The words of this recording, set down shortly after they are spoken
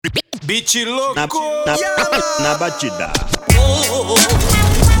beat louco na batida.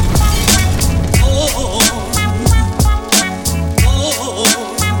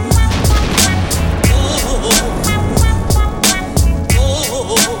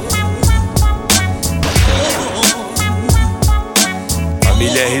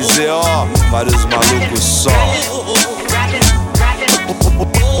 Família RZO, vários malucos só.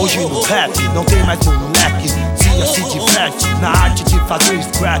 Hoje no rap não tem mais moleque. Cia se diverte na arte de fazer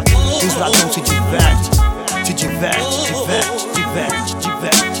scratch. Os ladrões se diverte.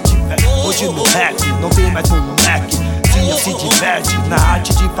 Hoje no rap não tem mais moleque. Cia se diverte na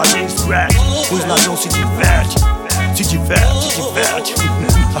arte de fazer scratch. Os ladrões se diverte.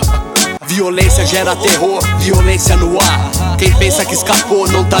 Violência gera terror, violência no ar. Quem pensa que escapou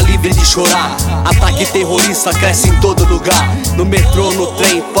não tá livre de chorar. Ataque terrorista cresce em todo lugar. No metrô, no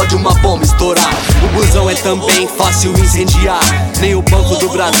trem, pode uma bomba estourar. O busão é também fácil incendiar. Nem o Banco do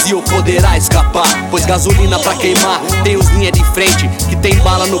Brasil poderá escapar, pois gasolina pra queimar tem os linha de frente, que tem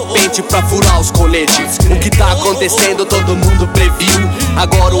bala no pente pra furar os coletes. O que tá acontecendo todo mundo previu.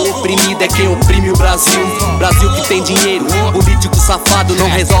 Agora o oprimido é quem oprime o Brasil. Brasil que tem dinheiro, político safado não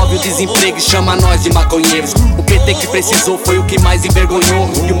resolve o desemprego e chama nós de maconheiros. O PT que precisou foi o que mais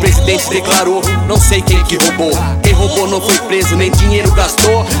envergonhou. E o presidente declarou, não sei quem que roubou. Quem roubou não foi preso, nem dinheiro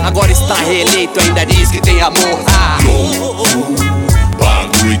gastou. Agora está reeleito, ainda diz que tem amor. Louco,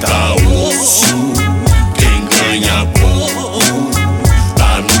 bagulho tá osso. Quem ganha pouco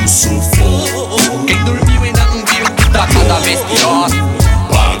tá no sufoco. Quem dormiu ainda não viu que tá cada vez pior.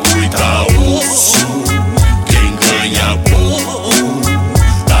 Bagulho tá osso. Quem ganha pouco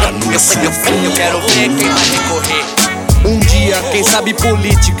tá no sufoco. Eu quero ver quem vai me correr. Um dia, quem sabe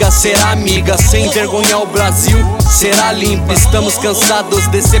política será amiga. Sem envergonhar o Brasil, será limpa. Estamos cansados,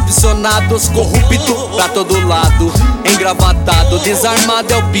 decepcionados, corrupto pra todo lado. Engravatado,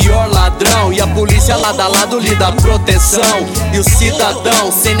 desarmado é o pior ladrão. E a polícia lado a lado lhe dá proteção. E o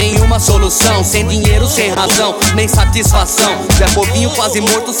cidadão sem nenhuma solução, sem dinheiro, sem razão, nem satisfação. Zé Povinho quase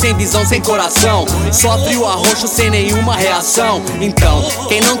morto, sem visão, sem coração. Sofre o arroxo sem nenhuma reação. Então,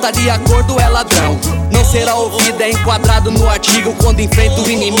 quem não tá de acordo é ladrão. Não será ouvido, é enquadrado no artigo. Quando enfrenta o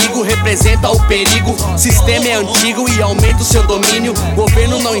inimigo, representa o perigo. Sistema é antigo e aumenta o seu domínio.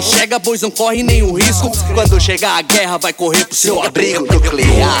 Governo não enxerga, pois não corre nenhum risco. Quando chegar a guerra, vai correr pro seu abrigo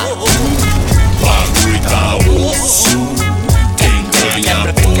nuclear. Bagulho tá osso. Quem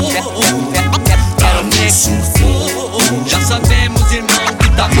ganha pouco tá no sufoco. Já sabemos, irmão, que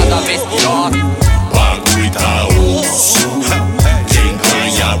tá cada vez pior. Bagulho tá osso. Quem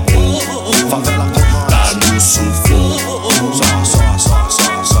ganha pouco tá no sufoco.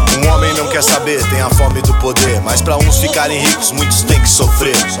 Um homem não quer saber, tem a fome do poder. Mas pra uns ficarem ricos, muitos têm que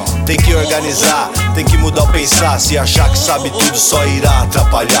sofrer. Tem que organizar, tem que mudar o pensar. Se achar que sabe tudo, só irá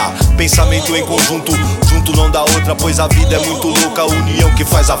atrapalhar. Pensamento em conjunto, junto não dá outra. Pois a vida é muito louca, a união que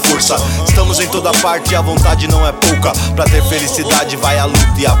faz a força. Estamos em toda parte e a vontade não é pouca. Pra ter felicidade vai à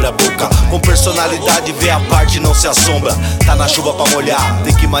luta e abre a boca. Com personalidade vê a parte e não se assombra. Tá na chuva pra molhar,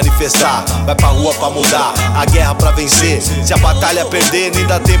 tem que manifestar. Vai pra rua pra mudar, a guerra pra vencer. Se a batalha perder, nem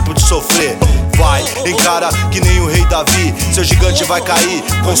dá tempo de sofrer. Vai, encara que nem o rei Davi. Seu gigante vai cair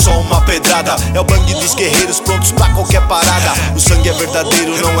com só uma pedrada. É o bang dos guerreiros prontos pra qualquer parada. O sangue é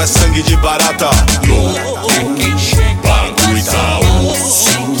verdadeiro, não é sangue de barata. Louco, bagulho tá osso.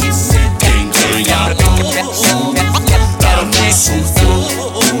 Quem ganha pouco tá no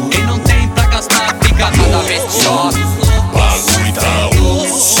sufoco. Quem não tem pra gastar fica cada vez pior. Bagulho tá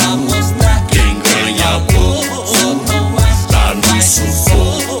osso. Quem ganha pouco tá no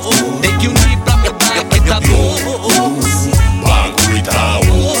sufoco. Tem que unir pra mudar que tá louco. Bagulho tá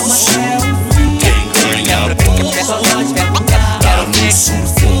osso. Quem ganha pouco tá no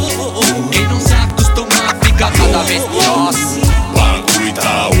sufoco. Quem não se acostumar fica cada vez pior. Bagulho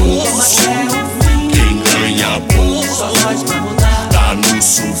tá osso. Quem ganha pouco tá no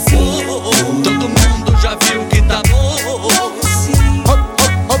sufoco. Todo mundo já viu que tá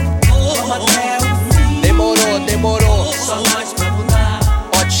Demorou. Só nós pra mudar.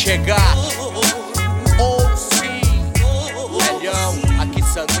 Pode chegar. Ou sim. Melhão, aqui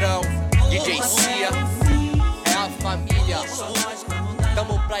Sandrão, djcia. É a família.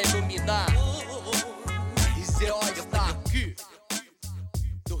 Tamo pra iluminar. RZO está aqui.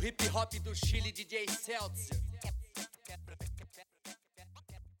 Do hip hop do Chile, djseltzer.